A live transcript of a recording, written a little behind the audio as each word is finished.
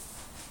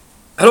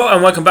Hello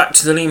and welcome back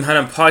to the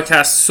Hannon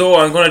podcast. So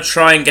I'm going to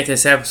try and get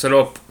this episode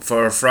up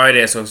for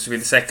Friday, so this will be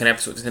the second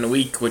episode within a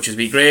week, which would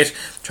be great.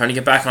 Trying to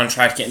get back on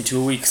track, getting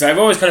to a week, because I've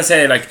always kind of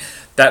said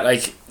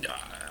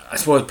I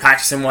suppose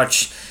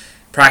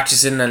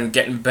practicing and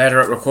getting better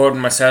at recording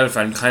myself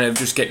and kind of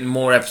just getting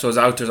more episodes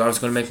out there is always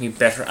going to make me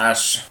better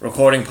at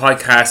recording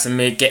podcasts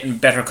and getting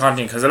better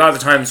content, because a lot of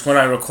the times when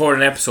I record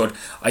an episode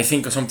I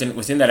think of something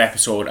within that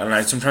episode and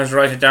I sometimes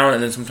write it down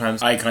and then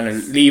sometimes I kind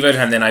of leave it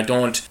and then I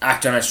don't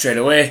act on it straight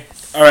away,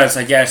 or else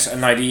I get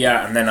an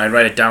idea and then I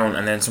write it down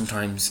and then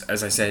sometimes,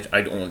 as I said,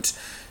 I don't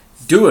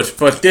do it.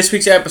 But this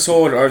week's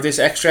episode, or this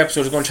extra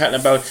episode, is going to chat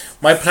about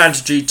my plan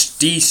to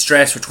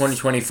de-stress for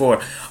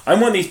 2024. I'm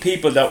one of these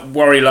people that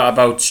worry a lot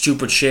about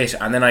stupid shit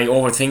and then I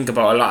overthink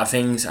about a lot of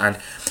things, and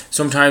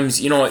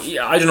sometimes, I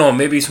don't know,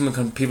 maybe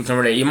people can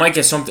relate. You might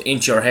get something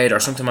into your head or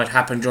something might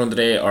happen during the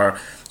day or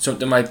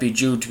something might be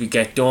due to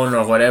get done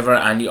or whatever,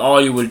 and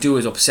all you will do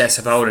is obsess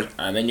about it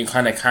and then you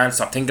kind of can't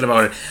stop thinking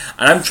about it.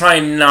 And I'm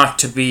trying not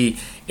to be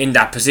in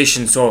that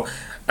position, so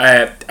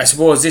I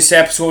suppose this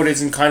episode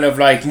isn't kind of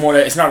like more,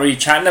 it's not really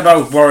chatting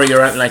about worry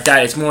or anything like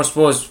that. It's more, I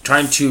suppose,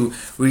 trying to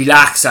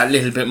relax a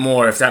little bit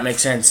more, if that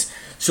makes sense.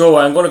 So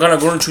I'm going to kind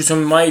of run through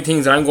some of my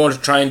things that I'm going to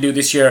try and do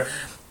this year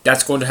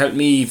that's going to help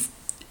me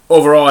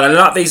overall, and a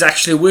lot of these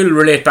actually will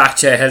relate back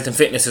to health and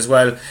fitness as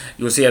well.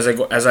 You'll see as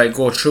I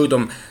go through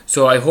them.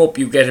 So I hope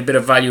you get a bit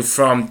of value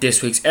from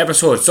this week's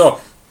episode.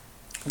 So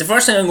the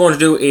first thing I'm going to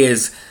do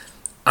is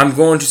I'm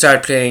going to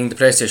start playing the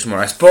PlayStation more.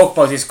 I spoke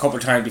about this a couple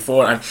of times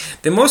before, and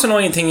the most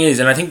annoying thing is,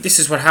 and I think this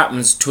is what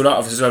happens to a lot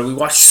of us as well, we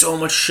watch so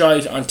much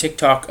shite on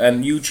TikTok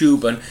and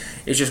YouTube, and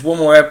it's just one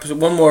more episode,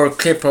 one more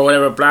clip or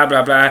whatever, blah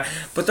blah blah.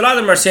 But a lot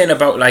of them are saying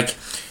about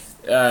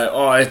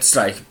it's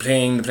like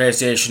playing the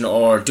PlayStation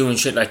or doing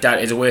shit like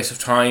that is a waste of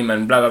time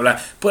and blah blah blah.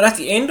 But at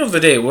the end of the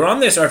day, we're on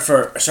this earth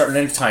for a certain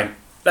length of time.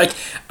 Like,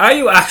 are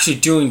you actually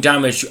doing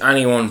damage to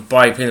anyone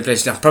by playing the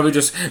PlayStation? I'm probably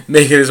just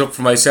making this up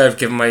for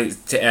myself, or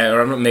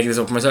I'm not making this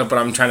up for myself, but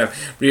I'm trying to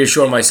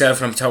reassure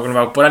myself what I'm talking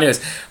about. But anyways,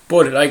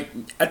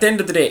 at the end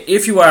of the day,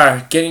 if you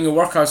are getting your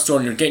workouts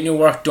done, you're getting your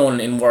work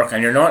done in work,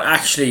 and you're not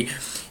actually,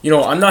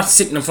 I'm not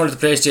sitting in front of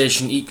the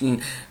PlayStation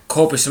eating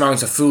copious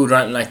amounts of food or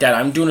anything like that.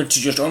 I'm doing it to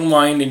just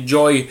unwind,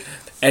 enjoy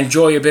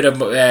a bit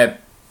of,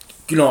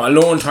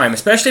 alone time,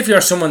 especially if you're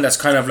someone that's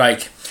kind of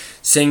like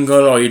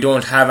single or you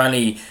don't have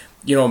any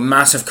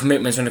massive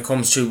commitments when it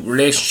comes to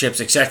relationships,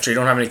 etc. You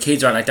don't have any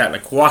kids or anything like that.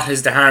 Like, what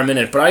is the harm in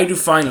it? But I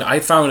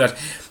found that,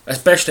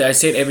 especially, I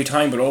say it every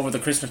time, but over the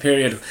Christmas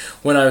period,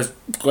 when I was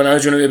doing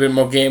a little bit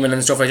more gaming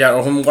and stuff like that,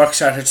 or when work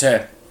started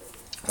to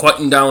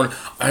quieten down,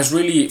 I was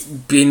really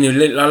being a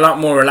lot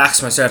more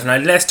relaxed myself, and I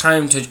had less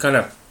time to kind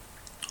of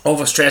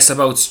overstress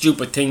about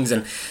stupid things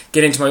and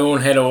get into my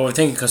own head or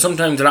overthink, because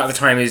sometimes a lot of the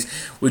time is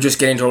we just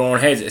get into our own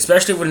heads,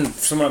 especially when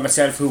someone like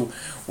myself who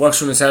works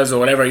for themselves or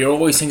whatever. You're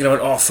always thinking about,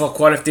 oh fuck,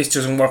 what if this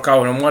doesn't work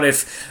out, and what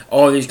if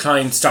all these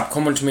clients stop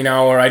coming to me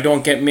now, or I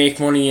don't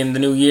make money in the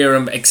new year,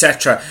 and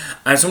etc.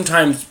 And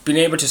sometimes being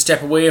able to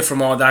step away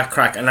from all that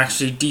crack and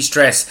actually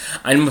de-stress,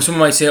 and someone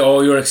might say, oh,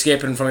 you're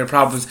escaping from your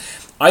problems.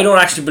 I don't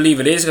actually believe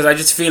it is, because I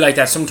just feel like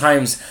that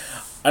sometimes.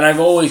 And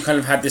I've always kind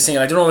of had this thing,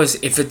 I don't know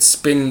if it's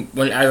been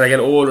as I get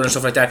older and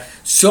stuff like that,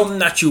 something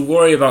that you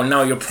worry about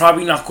now, you're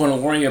probably not going to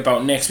worry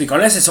about next week,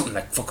 unless it's something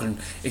like fucking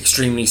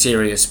extremely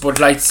serious. But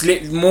like,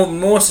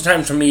 most of the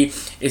time for me,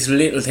 it's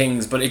little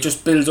things, but it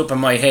just builds up in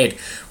my head.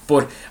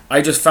 But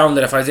I just found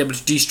that if I was able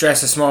to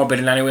de-stress a small bit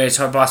in any way it's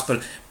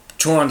possible,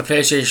 turn on the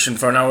PlayStation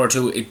for an hour or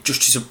two, it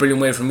just is a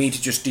brilliant way for me to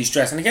just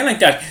de-stress. And again, like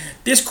that,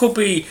 this could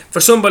be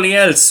for somebody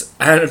else,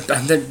 and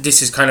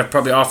this is kind of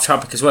probably off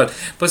topic as well,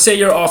 but say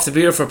you're off the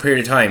beer for a period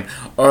of time,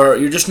 or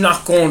you're just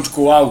not going to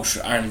go out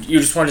and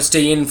you just want to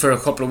stay in for a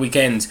couple of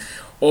weekends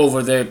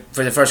for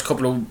the first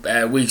couple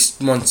of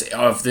weeks, months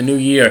of the new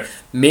year.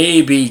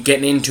 Maybe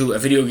getting into a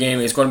video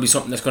game is going to be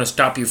something that's going to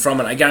stop you from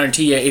it. I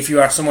guarantee you, if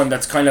you are someone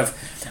that's kind of,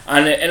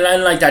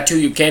 and like that too,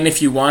 you can,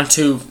 if you want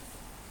to,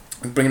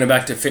 bringing it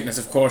back to fitness,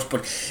 of course.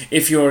 But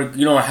if you're,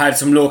 had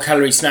some low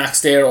calorie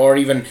snacks there, or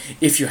even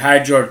if you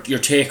had your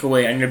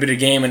takeaway and your bit of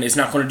gaming, it's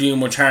not going to do you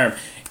much harm.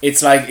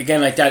 It's like,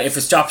 again, like that, if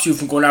it stops you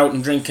from going out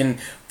and drinking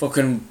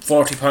fucking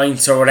 40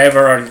 pints or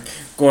whatever, or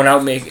going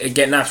out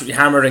getting absolutely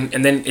hammered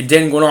and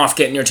then going off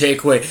getting your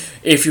takeaway,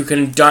 if you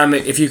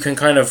can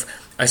kind of,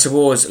 I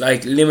suppose,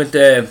 like, limit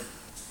the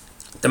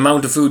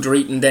amount of food you're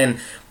eating then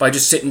by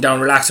just sitting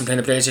down, relaxing,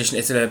 playing the PlayStation,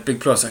 it's a big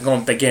plus.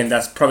 Again,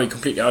 that's probably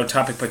completely out of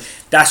topic, but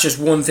that's just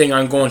one thing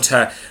I'm going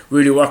to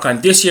really work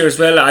on this year as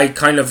well. I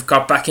kind of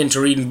got back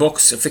into reading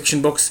books,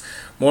 fiction books,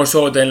 more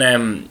so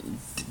than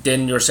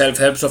your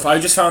self-help stuff. I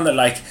just found that,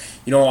 like,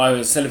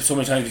 I said it so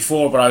many times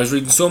before, but I was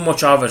reading so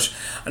much of it,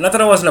 and not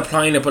that I wasn't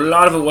applying it, but a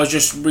lot of it was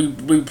just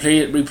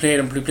replayed,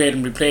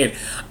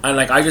 and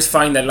like, I just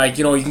find that, like,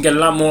 you can get a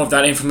lot more of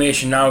that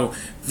information now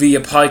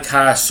via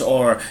podcasts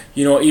or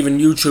even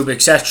YouTube,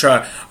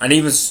 etc. And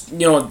even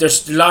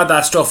there's a lot of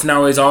that stuff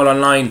now is all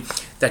online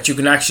that you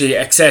can actually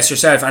access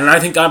yourself. And I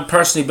think, I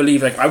personally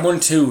believe, like, I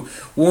went to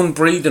one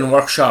breathing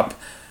workshop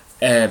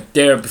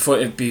there before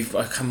it be,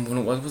 I can't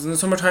remember when it was in the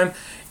summertime,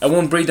 a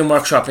one breathing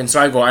workshop in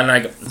Sligo, and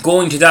like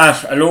going to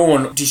that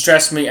alone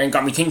de-stressed me and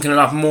got me thinking a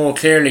lot more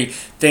clearly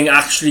than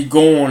actually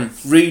going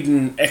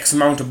reading X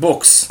amount of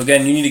books.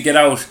 Again, you need to get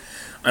out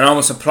and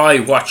almost apply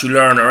what you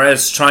learn, or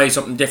else try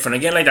something different.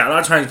 Again, like that, a lot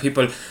of times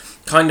people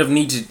kind of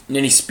need to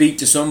nearly speak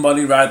to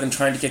somebody rather than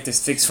trying to get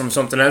this fixed from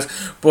something else.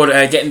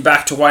 But getting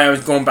back to why I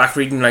was going back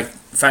reading like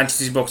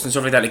fantasy books and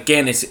stuff like that,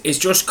 again, it's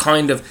just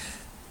kind of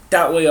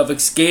that way of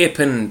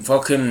escaping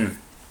fucking,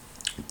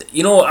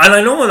 you know. And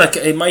I know like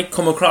it might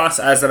come across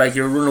as that like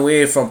you're running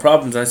away from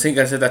problems. I think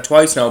I said that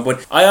twice now,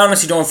 but I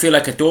honestly don't feel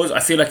like it does. I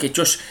feel like it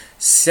just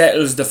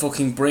settles the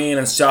fucking brain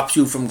and stops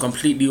you from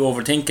completely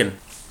overthinking.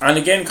 And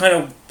again, kind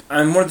of,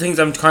 and one of the things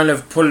I'm kind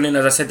of pulling in,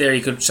 as I said there,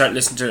 you could start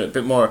listening to it a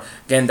bit more.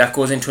 Again, that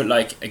goes into it,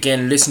 like,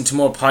 again, listen to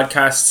more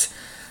podcasts.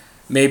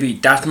 Maybe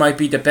that might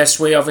be the best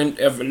way of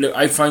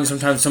I find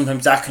sometimes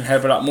that can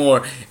help a lot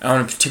more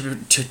on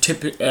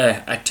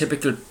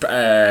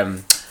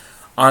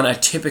on a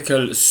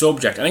typical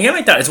subject. And again,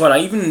 like that as well,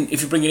 even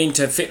if you bring it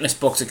into fitness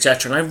books,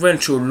 etc., and I've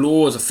went through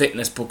loads of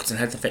fitness books and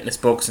health and fitness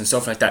books and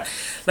stuff like that,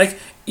 like,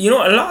 you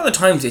know, a lot of the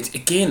times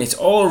it's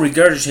all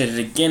regurgitated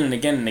again and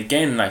again and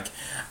again, like.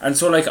 And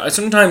so, like,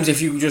 sometimes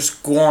if you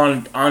just go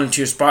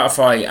onto your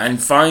Spotify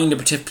and find a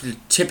particular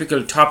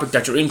typical topic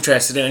that you're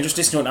interested in and just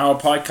listen to an hour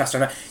podcast on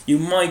that, you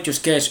might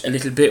just get a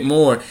little bit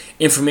more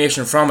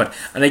information from it.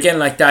 And again,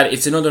 like that,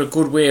 it's another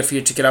good way for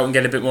you to get out and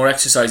get a bit more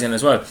exercise in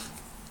as well.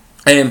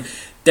 One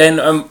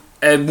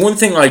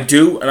thing I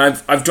do, and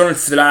I've done it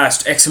for the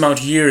last X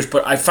amount of years,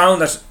 but I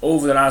found that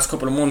over the last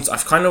couple of months,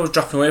 I've kind of was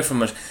dropping away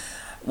from it,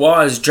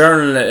 was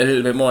journaling a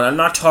little bit more. And I'm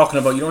not talking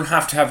about, you don't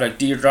have to have like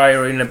Dear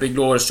Diary and a big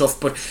load of stuff,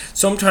 but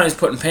sometimes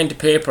putting pen to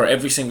paper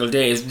every single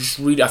day is just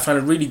really, I find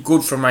it really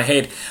good for my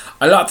head.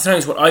 A lot of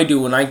times what I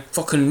do when I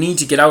fucking need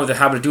to get out of the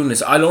habit of doing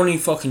this, I'll only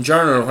fucking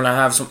journal when I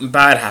have something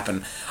bad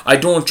happen. I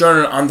don't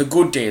journal on the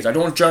good days. I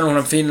don't journal when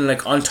I'm feeling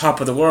like on top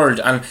of the world.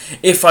 And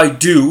if I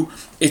do,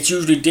 it's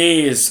usually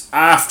days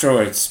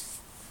afterwards.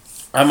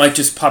 I might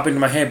just pop into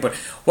my head, but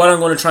what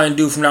I'm going to try and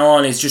do from now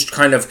on is just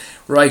kind of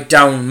write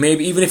down,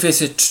 maybe even if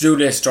it's a to-do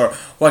list or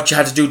what you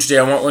had to do today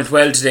and what went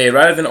well today,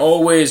 rather than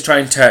always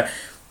trying to,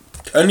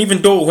 and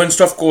even though when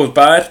stuff goes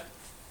bad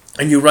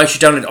and you write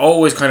it down, it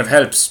always kind of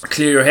helps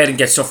clear your head and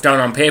get stuff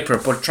down on paper,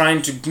 but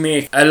trying to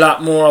make a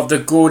lot more of the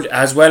good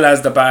as well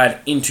as the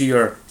bad into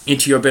your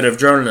bit of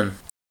journaling.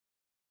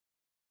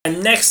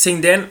 And next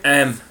thing then,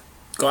 I'm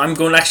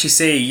going to actually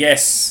say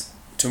yes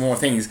to more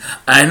things.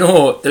 I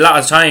know a lot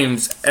of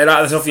times, a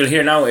lot of the stuff you'll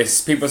hear now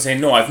is people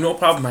saying no. I've no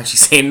problem actually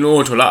saying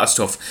no to a lot of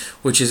stuff,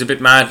 which is a bit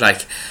mad,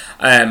 like,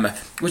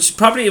 which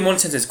probably in one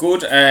sense is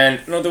good,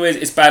 and in other ways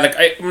it's bad.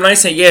 Like, when I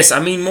say yes, I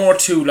mean more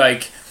to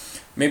like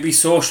maybe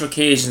social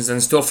occasions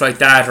and stuff like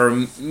that, or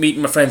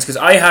meeting my friends, because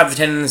I have a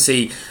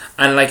tendency,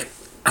 and like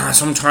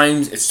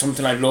sometimes it's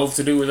something I'd love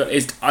to do,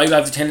 is I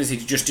have the tendency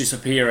to just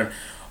disappear and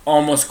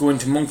almost go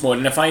into monk mode.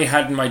 And if I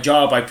had my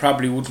job, I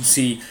probably wouldn't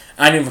see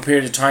any of a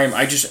period of time.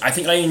 I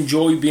think I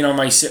enjoy being on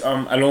my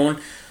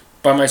alone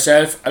by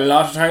myself a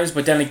lot of times,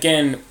 but then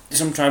again,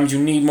 sometimes you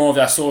need more of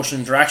that social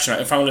interaction.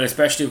 I found it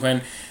especially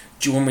when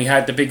we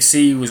had the big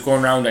sea was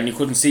going around and you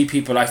couldn't see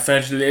people. I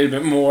felt a little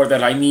bit more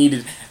that I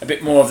needed a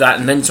bit more of that,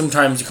 and then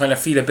sometimes you kind of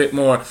feel a bit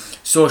more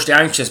socially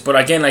anxious. But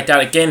again, like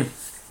that, again,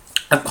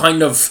 I'm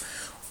kind of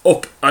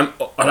I'm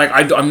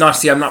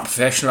not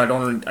professional. I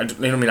don't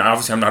mean,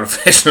 obviously I'm not a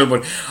professional,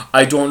 but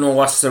I don't know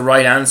what's the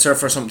right answer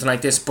for something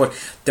like this. But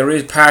there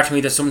is part of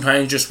me that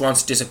sometimes just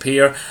wants to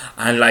disappear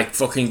and like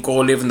fucking go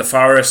live in the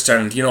forest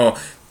and, you know,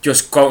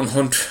 just go out and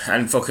hunt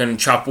and fucking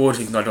chop wood.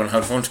 Even though I don't know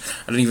how to hunt,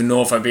 I don't even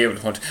know if I'd be able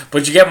to hunt.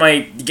 But you get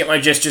my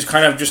just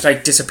kind of just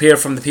like disappear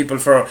from the people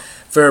for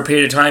a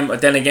period of time.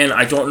 But then again,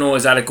 I don't know,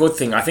 is that a good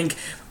thing? I think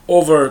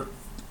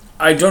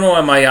I don't know,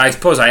 I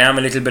suppose I am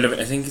a little bit of it.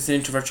 I think it's an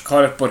introvert you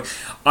call it, but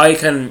I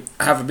can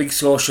have a big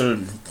social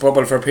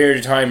bubble for a period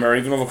of time, or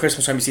even over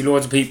Christmas time you see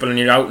loads of people and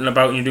you're out and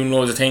about and you're doing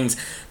loads of things,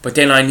 but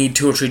then I need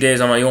 2 or 3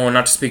 days on my own,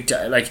 not to speak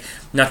to, like,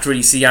 not to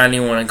really see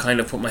anyone, and kind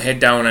of put my head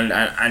down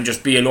and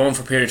just be alone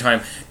for a period of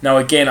time. Now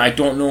again, I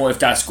don't know if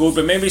that's good,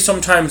 but maybe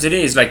sometimes it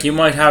is. Like, you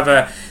might have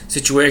a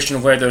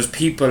situation where there's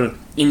people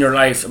in your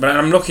life, but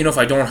I'm lucky enough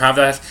I don't have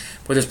that.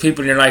 But there's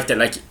people in your life that,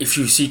 like, if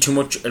you see too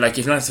much, like,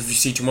 if you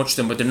see too much of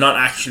them, but they're not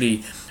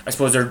actually, I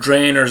suppose they're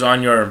drainers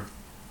on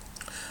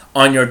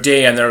your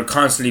day, and they're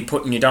constantly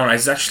putting you down.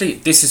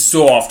 This is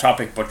so off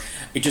topic, but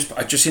I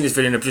just seen this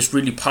video and it just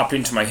really popped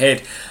into my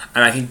head,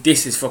 and I think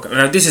this is fucking.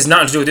 Now this is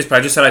nothing to do with this, but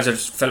I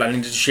just felt I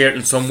needed to share it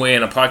in some way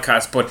in a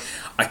podcast. But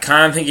I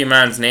can't think of your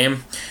man's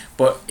name,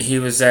 but he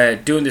was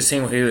doing this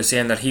thing where he was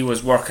saying that he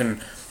was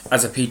working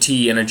as a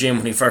PT in a gym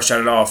when he first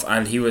started off,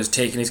 and he was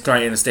taking his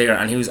client in the stair,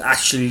 and he was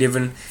actually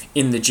living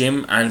in the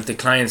gym, and the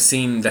client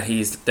seen that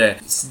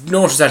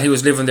noticed that he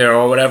was living there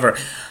or whatever,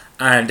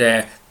 and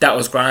that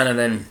was grand. And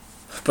then,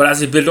 but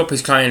as he built up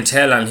his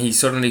clientele and he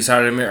suddenly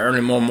started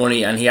earning more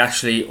money, and he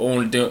actually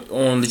owned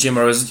the gym,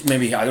 or was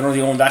maybe, I don't know if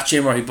he owned that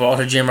gym or he bought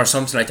a gym or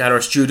something like that, or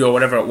a studio or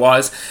whatever it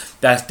was,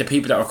 that the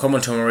people that were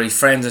coming to him were his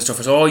friends and stuff.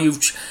 It's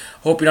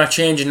hope you're not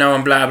changing now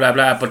and blah blah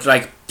blah. But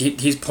like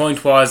his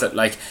point was that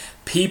like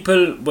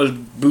people will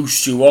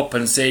boost you up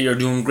and say you're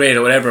doing great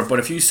or whatever, but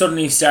if you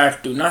suddenly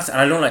start doing that, and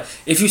I don't like,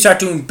 if you start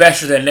doing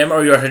better than them,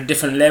 or you're at a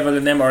different level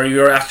than them, or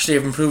you're actually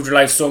have improved your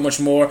life so much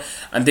more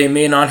and they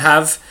may not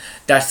have,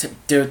 that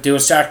they'll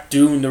start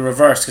doing the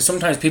reverse, because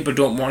sometimes people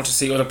don't want to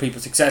see other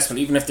people successful,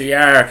 even if they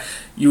are,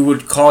 you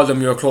would call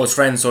them your close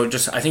friends. So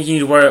just, I think you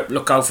need to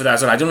look out for that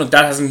as well. I don't know,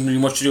 that hasn't really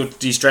much to do with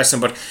de-stressing,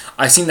 but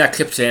I seen that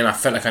clip today and I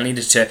felt like I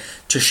needed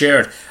to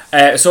share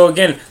it. So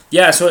again,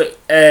 yeah, so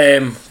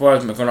well,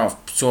 I'm going off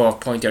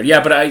point there.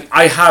 Yeah, but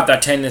I have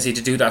that tendency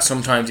to do that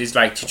sometimes. It's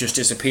like to just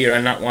disappear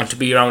and not want to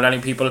be around any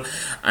people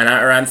and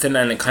or anything,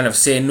 and kind of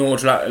say no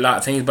to a lot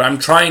of things. But I'm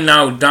trying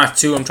now not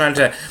to. I'm trying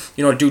to,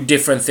 do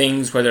different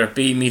things, whether it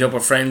be meet up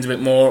with friends a bit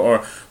more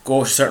or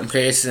go to certain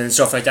places and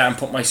stuff like that, and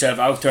put myself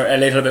out there a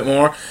little bit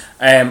more.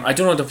 I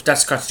don't know if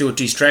that's got to do with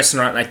de-stressing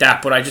or anything like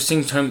that, but I just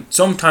think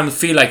sometimes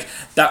feel like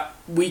that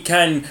we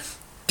can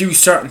do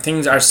certain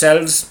things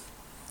ourselves,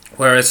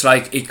 where it's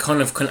like it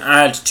kind of can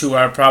add to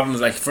our problems.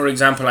 Like, for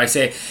example, I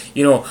say,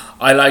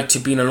 I like to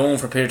be alone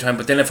for a period of time,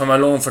 but then if I'm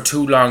alone for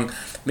too long,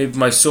 maybe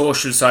my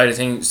social side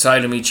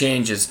of me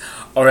changes,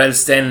 or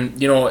else then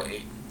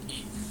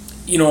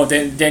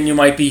then you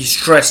might be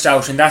stressed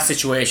out in that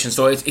situation.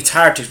 So it's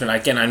hard to explain.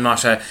 Again, I'm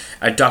not a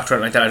doctor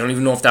like that. I don't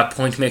even know if that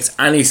point makes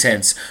any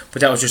sense,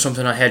 but that was just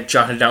something I had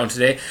jotted down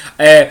today.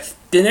 The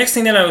next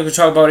thing that I'm going to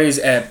talk about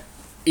is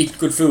eat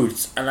good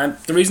foods, and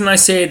the reason I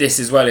say this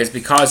as well is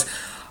because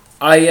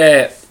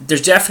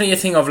there's definitely a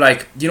thing of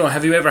like,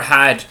 have you ever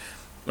had,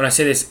 when I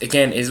say this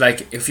again, is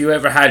like, if you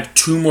ever had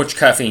too much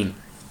caffeine.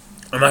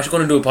 I'm actually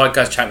going to do a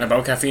podcast chatting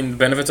about caffeine and the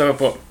benefits of it,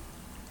 but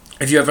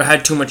if you ever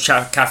had too much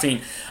caffeine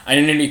and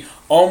it nearly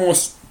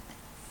almost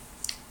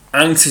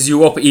anxious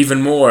you up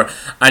even more,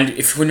 and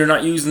when you're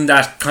not using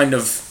that kind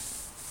of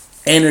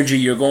energy,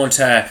 you're going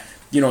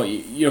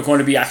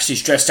to be actually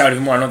stressed out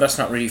even more. I know that's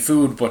not really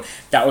food, but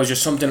that was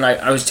just something like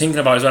I was thinking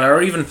about as well.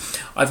 Or even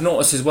I've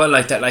noticed as well,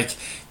 like that, like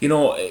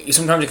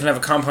sometimes it can have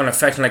a compound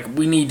effect. And like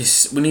we need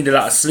a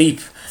lot of sleep.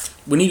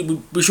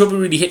 We should be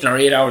really hitting our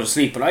 8 hours of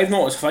sleep. But I've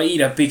noticed if I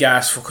eat a big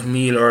ass fucking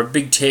meal or a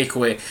big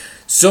takeaway,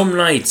 some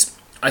nights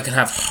I can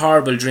have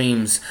horrible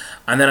dreams,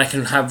 and then I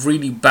can have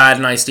really bad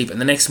night's sleep, and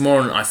the next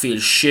morning I feel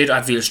shit.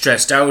 I feel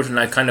stressed out, and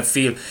I kind of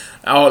feel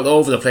all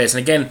over the place.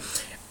 And again,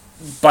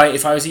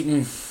 if I was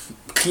eating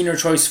cleaner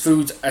choice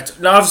foods,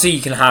 now obviously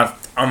you can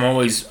have, I'm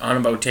always on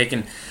about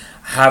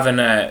having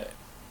a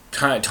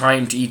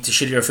time to eat the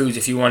shittier foods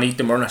if you want to eat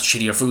them, or not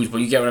shittier foods, but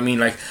you get what I mean,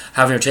 like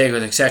having your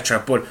takeaways,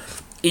 etc. But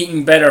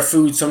eating better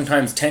food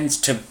sometimes tends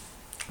to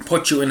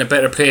put you in a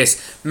better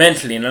place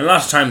mentally, and a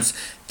lot of times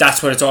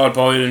that's what it's all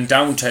boiling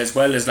down to as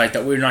well, is like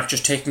that we're not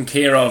just taking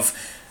care of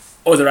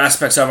other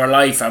aspects of our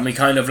life, and we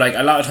kind of like,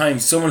 a lot of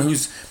times someone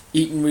who's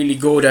eating really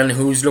good and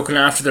who's looking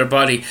after their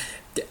body,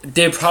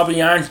 they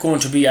probably aren't going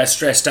to be as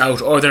stressed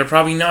out, or they're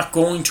probably not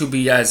going to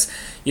be as,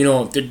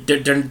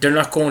 they're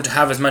not going to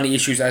have as many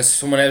issues as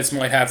someone else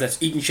might have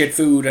that's eating shit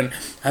food and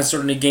has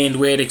suddenly gained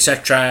weight,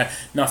 etc.,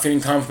 not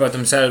feeling confident about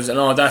themselves and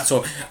all that.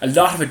 So a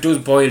lot of it does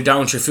boil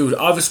down to your food.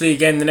 Obviously,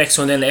 again, the next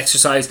one then,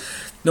 exercise,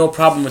 no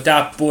problem with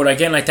that. But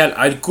again, like that,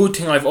 a good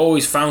thing I've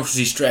always found to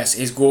de-stress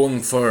is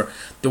going for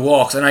the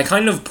walks, and I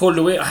kind of pulled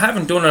away. I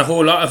haven't done a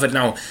whole lot of it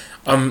now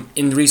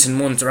in recent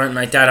months or anything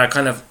like that.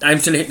 I'm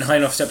still hitting high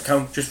enough step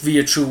count just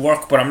via true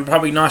work, but I'm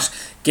probably not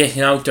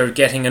getting out there,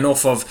 getting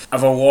enough of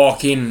a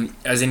walk in,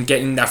 as in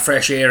getting that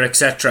fresh air,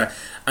 etc.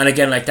 And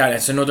again, like that,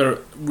 it's another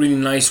really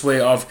nice way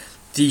of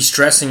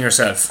de-stressing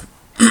yourself.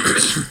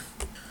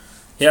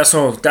 Yeah,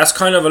 so that's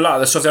kind of a lot of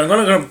the stuff there. I'm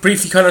going to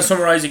briefly kind of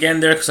summarise again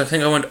there, because I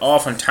think I went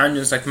off on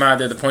tangents like mad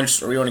there. The points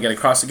we want to get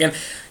across again,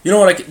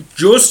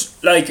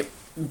 just like a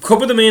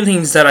couple of the main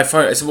things that I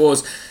find, I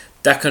suppose,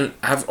 that can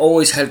have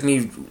always helped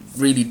me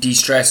really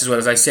de-stress as well.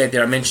 As I said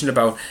there, I mentioned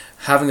about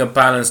having a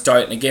balanced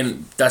diet, and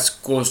again, that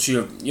goes to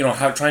your,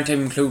 trying to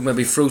include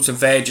maybe fruits and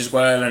veg as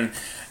well,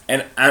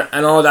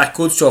 and all that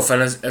good stuff.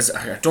 And as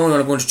I don't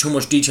want to go into too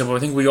much detail, but I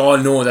think we all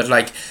know that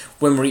like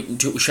when we're eating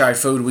too shite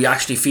food, we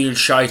actually feel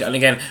shite. And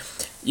again,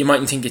 you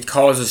mightn't think it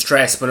causes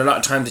stress, but a lot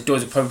of times it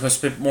does. It probably puts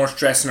a bit more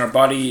stress in our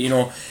body,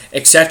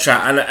 etc.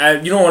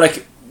 And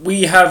like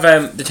we have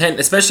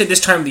especially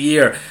this time of the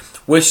year,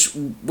 which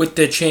with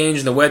the change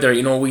in the weather,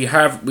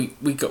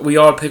 we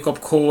all pick up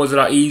colds a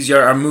lot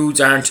easier. Our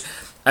moods aren't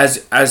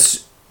as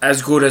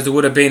good as they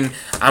would have been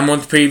a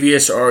month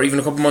previous, or even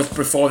a couple months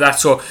before that.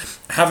 So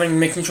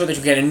making sure that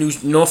you're getting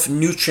enough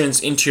nutrients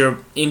into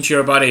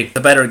your body,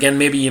 the better. Again,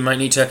 maybe you might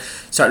need to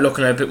start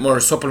looking at a bit more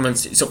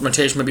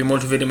supplementation, maybe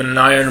multivitamin and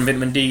iron and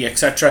vitamin D,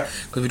 etc.,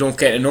 because we don't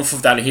get enough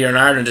of that here in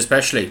Ireland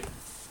especially.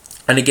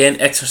 And again,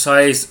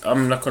 exercise,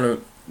 I'm not going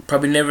to,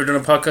 probably never done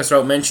a podcast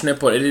without mentioning it,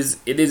 but it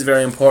is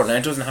very important.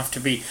 It doesn't have to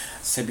be, as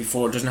I said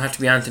before, it doesn't have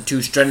to be anything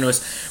too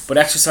strenuous, but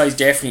exercise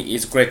definitely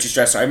is a great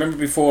de-stressor. I remember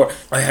before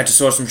I had to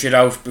sort some shit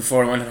out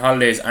before I went on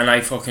holidays, and I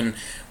fucking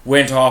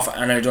went off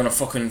and I done a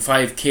fucking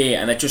 5k,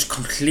 and it just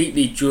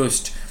completely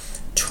just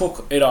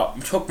took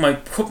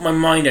my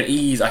mind at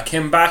ease. I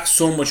came back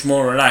so much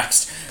more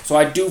relaxed. So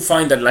I do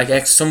find that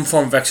like some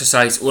form of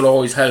exercise will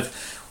always help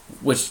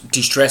with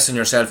de-stressing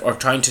yourself or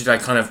trying to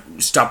like kind of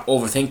stop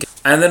overthinking.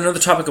 And then another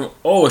topic I'm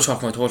always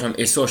talking about the whole time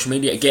is social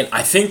media. Again,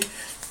 I think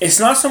it's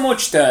not so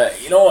much the,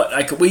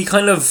 like we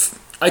kind of,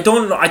 I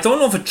don't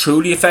know if it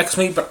truly affects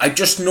me, but I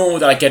just know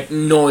that I get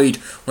annoyed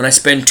when I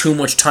spend too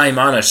much time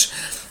on it.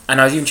 And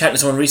I was even chatting to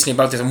someone recently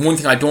about this, and one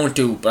thing I don't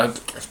do,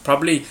 but it's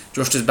probably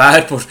just as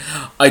bad, but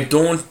I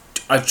don't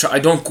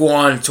go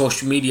on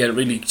social media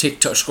really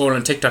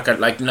scrolling TikTok at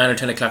like 9 or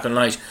 10 o'clock at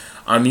night.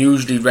 I'm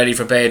usually ready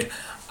for bed.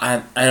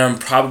 And I'm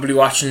probably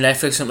watching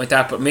Netflix, something like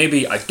that, but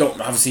maybe I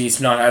don't. Obviously, it's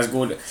not as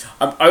good.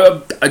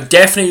 I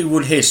definitely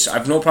would hit.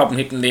 I've no problem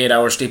hitting the 8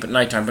 hours sleep at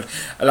night time, but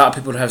a lot of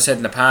people have said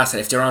in the past that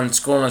if they're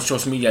scrolling on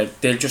social media,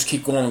 they'll just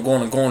keep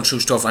going through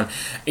stuff, and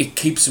it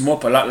keeps them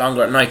up a lot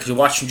longer at night because you're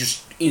watching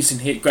just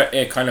instant hit,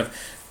 kind of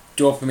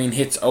dopamine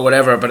hits or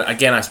whatever. But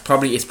again, it's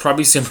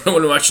probably similar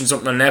when watching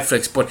something on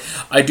Netflix, but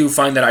I do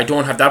find that I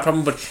don't have that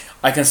problem, but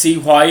I can see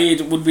why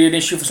it would be an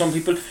issue for some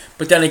people.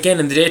 But then again,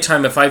 in the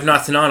daytime, if I've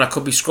nothing on, I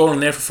could be scrolling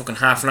there for fucking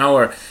half an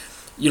hour.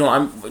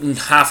 I'm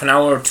half an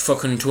hour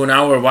to an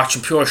hour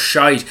watching pure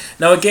shite.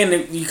 Now again,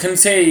 you can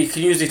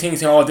use the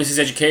things, oh, this is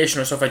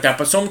education or stuff like that,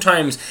 but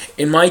sometimes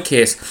in my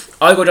case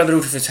I go down the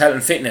route of it's health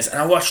and fitness, and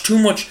I watch too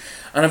much.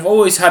 And I've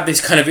always had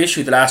this kind of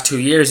issue the last 2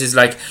 years, is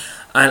like,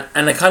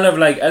 and I kind of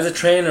like, as a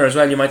trainer as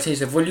well, you might say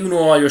stuff, well, you know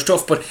all your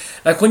stuff, but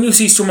like when you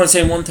see someone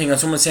saying one thing and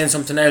someone saying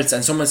something else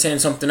and someone saying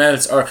something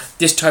else, or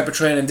this type of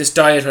training, this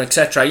diet, or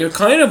etc., you're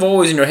kind of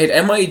always in your head,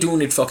 am I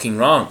doing it fucking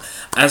wrong?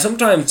 And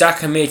sometimes that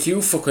can make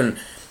you fucking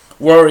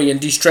worry and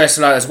de-stress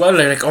a lot as well.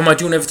 Like, oh, am I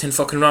doing everything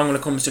fucking wrong when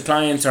it comes to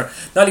clients, or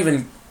not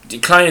even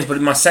clients,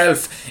 but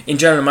myself in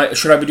general?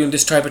 Should I be doing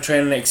this type of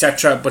training,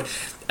 etc.? But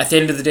at the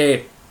end of the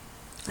day,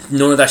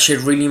 none of that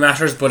shit really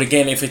matters. But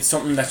again, if it's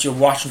something that you're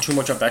watching too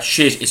much of that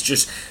shit, it's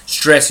just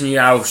stressing you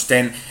out,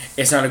 then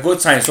it's not a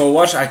good sign. So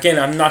I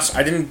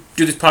didn't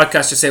do this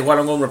podcast to say what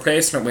I'm going to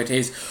replace it with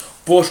is,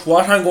 but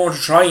what I'm going to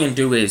try and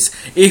do is,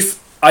 if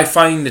I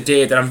find the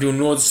day that I'm doing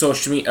loads of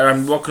social media, or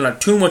I'm working on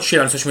too much shit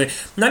on social media,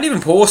 not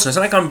even posting, it's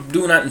not like I'm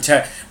doing that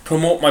to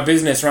promote my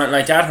business or anything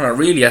like that, or not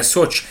really as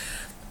such.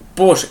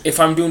 But if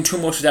I'm doing too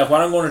much of that,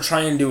 what I'm going to try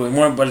and do,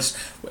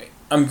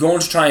 I'm going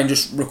to try and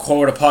just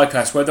record a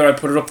podcast, whether I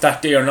put it up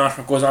that day or not,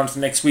 or it goes on to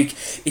next week.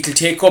 It'll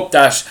take up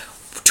that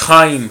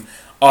time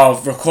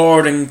of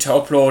recording to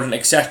uploading,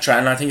 etc.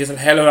 And I think it's a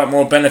hell of a lot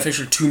more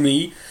beneficial to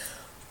me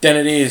than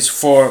it is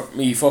for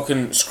me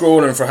fucking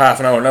scrolling for half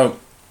an hour. Now,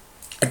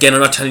 again, I'm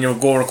not telling you to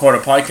go record a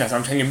podcast.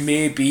 I'm telling you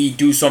maybe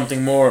do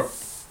something more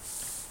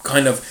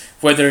kind of,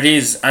 whether it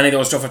is any of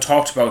those stuff I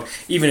talked about,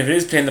 even if it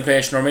is playing the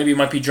PlayStation, or maybe it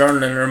might be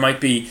journaling, or it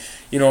might be,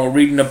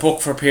 reading a book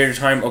for a period of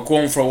time, or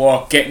going for a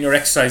walk, getting your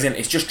exercise in.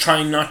 It's just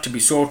trying not to be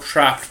so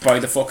trapped by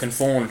the fucking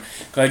phone,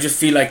 because I just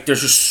feel like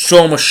there's just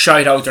so much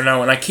shite out there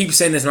now, and I keep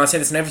saying this, and I'll say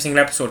this in every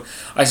single episode,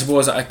 I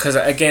suppose, because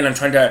again, I'm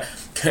trying to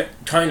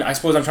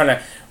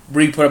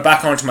re-put it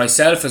back onto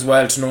myself as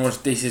well, to know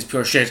this is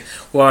pure shit,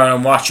 what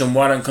I'm watching,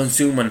 what I'm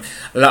consuming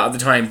a lot of the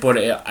time. But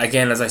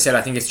again, as I said,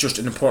 I think it's just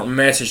an important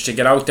message to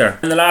get out there.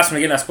 And the last one,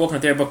 again, I've spoken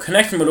it there, but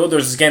connecting with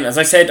others, again, as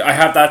I said, I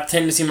have that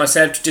tendency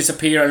myself to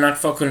disappear and not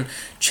fucking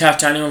chat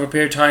to anyone for a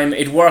period of time.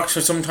 It works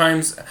for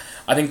sometimes.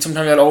 I think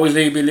sometimes I'll always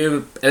be a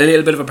little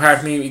bit of a part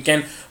of me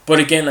again. But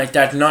again, like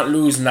that, not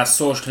losing that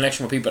social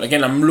connection with people.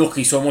 Again, I'm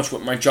lucky so much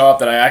with my job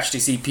that I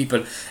actually see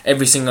people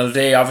every single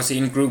day, obviously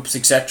in groups,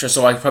 etc.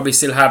 So I probably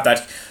still have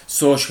that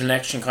social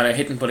connection kind of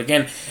hitting. But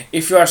again,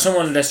 if you are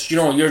someone that's,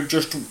 you're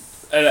just,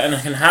 and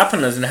it can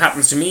happen, and it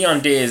happens to me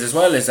on days as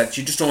well, is that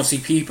you just don't see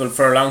people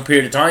for a long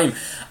period of time,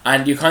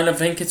 and you kind of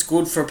think it's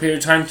good for a period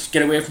of time to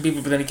get away from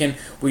people, but then again,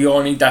 we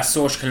all need that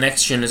social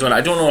connection as well.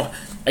 I don't know,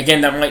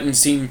 again, that mightn't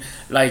seem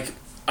like,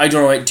 I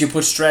don't know, do you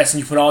put stress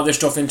and you put all this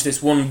stuff into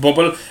this one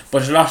bubble,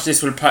 but a lot of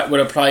this will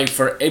apply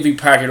for every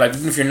part of your life.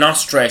 Even if you're not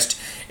stressed,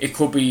 it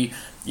could be,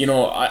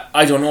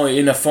 I don't know,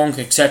 in a funk,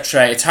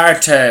 etc. It's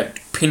hard to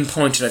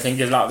pinpoint it, I think,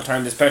 a lot of the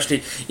time,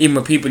 especially even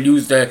when people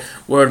use the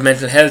word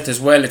mental health as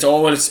well. It's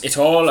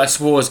all I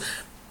suppose,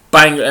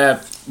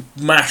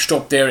 mashed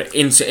up there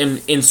in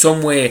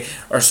some way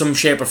or some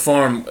shape or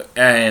form.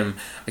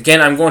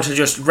 Again, I'm going to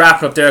just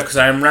wrap it up there because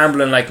I'm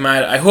rambling like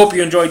mad. I hope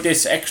you enjoyed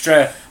this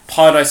extra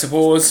pod, I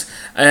suppose.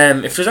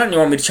 If there's anything you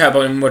want me to chat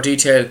about in more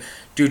detail,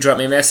 do drop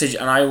me a message,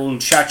 and I will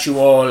chat you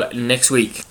all next week.